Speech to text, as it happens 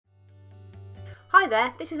Hi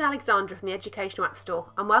there, this is Alexandra from the Educational App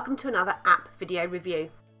Store and welcome to another app video review.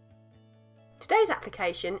 Today's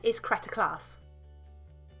application is Creta Class.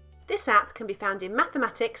 This app can be found in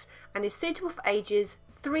mathematics and is suitable for ages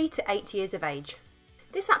 3 to 8 years of age.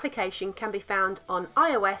 This application can be found on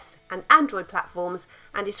iOS and Android platforms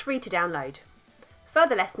and is free to download.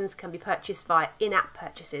 Further lessons can be purchased via in-app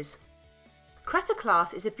purchases. Creta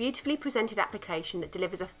Class is a beautifully presented application that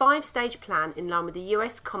delivers a 5-stage plan in line with the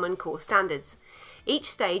US Common Core standards. Each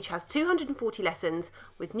stage has 240 lessons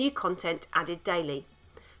with new content added daily.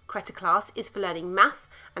 Creta Class is for learning math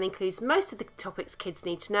and includes most of the topics kids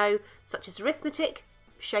need to know, such as arithmetic,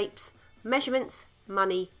 shapes, measurements,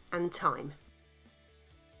 money and time.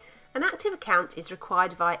 An active account is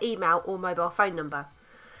required via email or mobile phone number.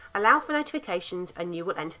 Allow for notifications and you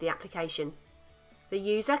will enter the application. The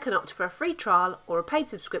user can opt for a free trial or a paid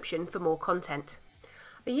subscription for more content.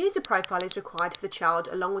 A user profile is required for the child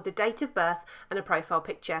along with the date of birth and a profile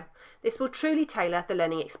picture. This will truly tailor the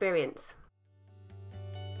learning experience.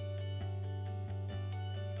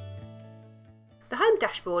 The home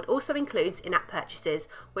dashboard also includes in-app purchases,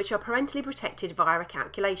 which are parentally protected via a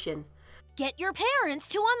calculation. Get your parents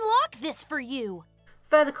to unlock this for you!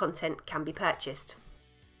 Further content can be purchased.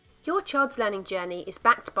 Your child's learning journey is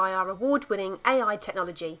backed by our award-winning AI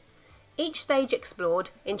technology. Each stage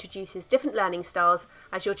explored introduces different learning styles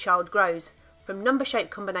as your child grows, from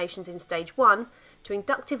number-shaped combinations in Stage 1 to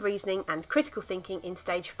inductive reasoning and critical thinking in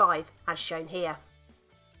Stage 5, as shown here.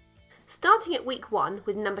 Starting at week 1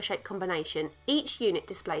 with number-shaped combination, each unit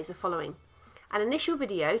displays the following: an initial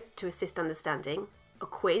video to assist understanding, a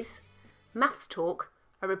quiz, maths talk,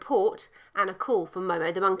 a report and a call from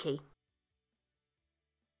Momo the monkey.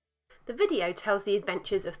 The video tells the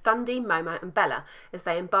adventures of Thundy, Momo and Bella as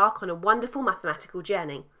they embark on a wonderful mathematical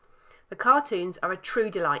journey. The cartoons are a true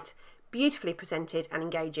delight, beautifully presented and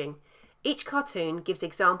engaging. Each cartoon gives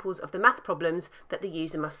examples of the math problems that the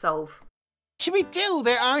user must solve. Should we do?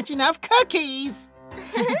 There aren't enough cookies!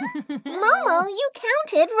 Momo, you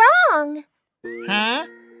counted wrong! Huh?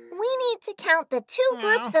 We need to count the two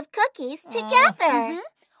groups of cookies together.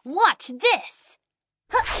 Watch this!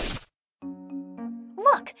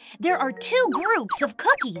 Look, there are 2 groups of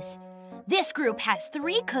cookies. This group has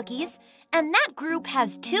 3 cookies, and that group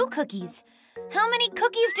has 2 cookies. How many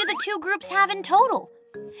cookies do the 2 groups have in total?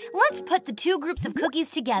 Let's put the 2 groups of cookies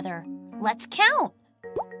together. Let's count.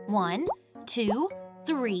 1, 2,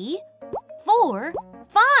 3, 4,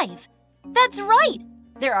 5. That's right!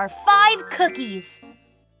 There are 5 cookies.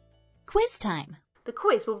 Quiz time. The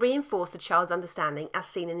quiz will reinforce the child's understanding as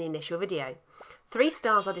seen in the initial video. 3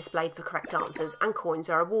 stars are displayed for correct answers and coins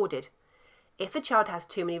are awarded. If the child has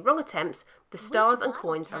too many wrong attempts, the stars and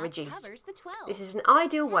coins are reduced. This is an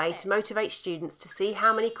ideal way to motivate students to see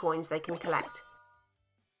how many coins they can collect.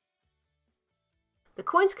 The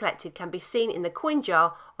coins collected can be seen in the coin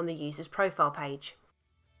jar on the user's profile page.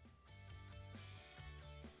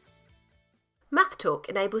 Math Talk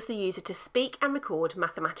enables the user to speak and record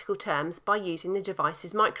mathematical terms by using the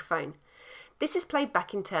device's microphone. This is played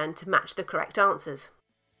back in turn to match the correct answers.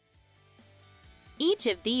 Each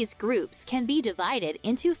of these groups can be divided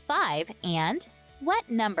into 5 and what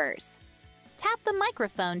numbers? Tap the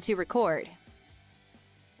microphone to record.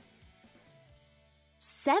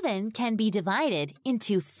 7 can be divided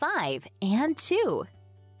into 5 and 2.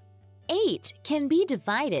 8 can be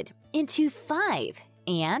divided into 5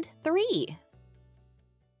 and 3.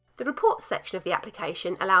 The report section of the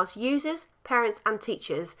application allows users, parents and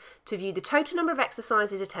teachers to view the total number of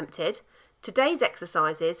exercises attempted, today's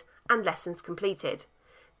exercises and lessons completed.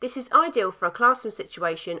 This is ideal for a classroom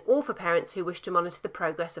situation or for parents who wish to monitor the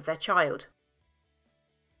progress of their child.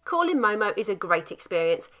 Calling Momo is a great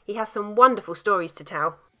experience. He has some wonderful stories to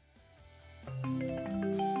tell.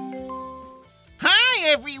 Hi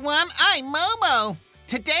everyone, I'm Momo.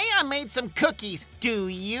 Today I made some cookies. Do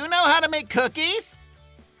you know how to make cookies?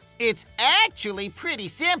 It's actually pretty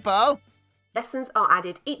simple. Lessons are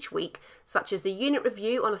added each week, such as the unit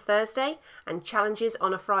review on a Thursday and challenges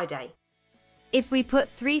on a Friday. If we put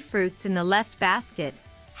 3 fruits in the left basket,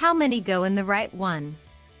 how many go in the right one?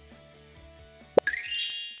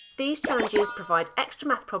 These challenges provide extra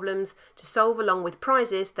math problems to solve along with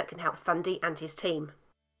prizes that can help Thundy and his team.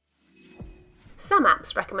 Some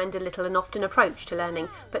apps recommend a little and often approach to learning,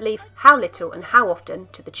 but leave how little and how often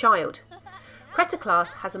to the child. Creta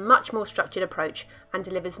Class has a much more structured approach and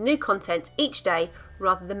delivers new content each day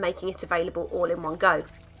rather than making it available all in one go.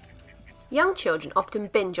 Young children often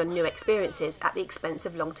binge on new experiences at the expense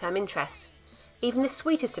of long-term interest. Even the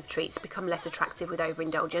sweetest of treats become less attractive with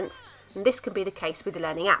overindulgence, and this can be the case with the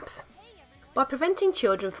learning apps. By preventing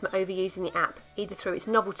children from overusing the app, either through its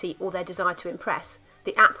novelty or their desire to impress,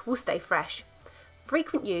 the app will stay fresh.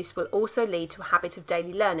 Frequent use will also lead to a habit of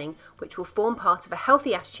daily learning, which will form part of a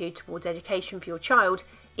healthy attitude towards education for your child,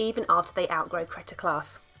 even after they outgrow Creta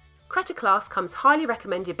Class. Creta Class comes highly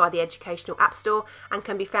recommended by the Educational App Store and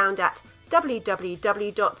can be found at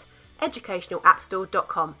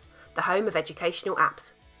www.educationalappstore.com, the home of educational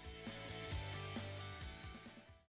apps.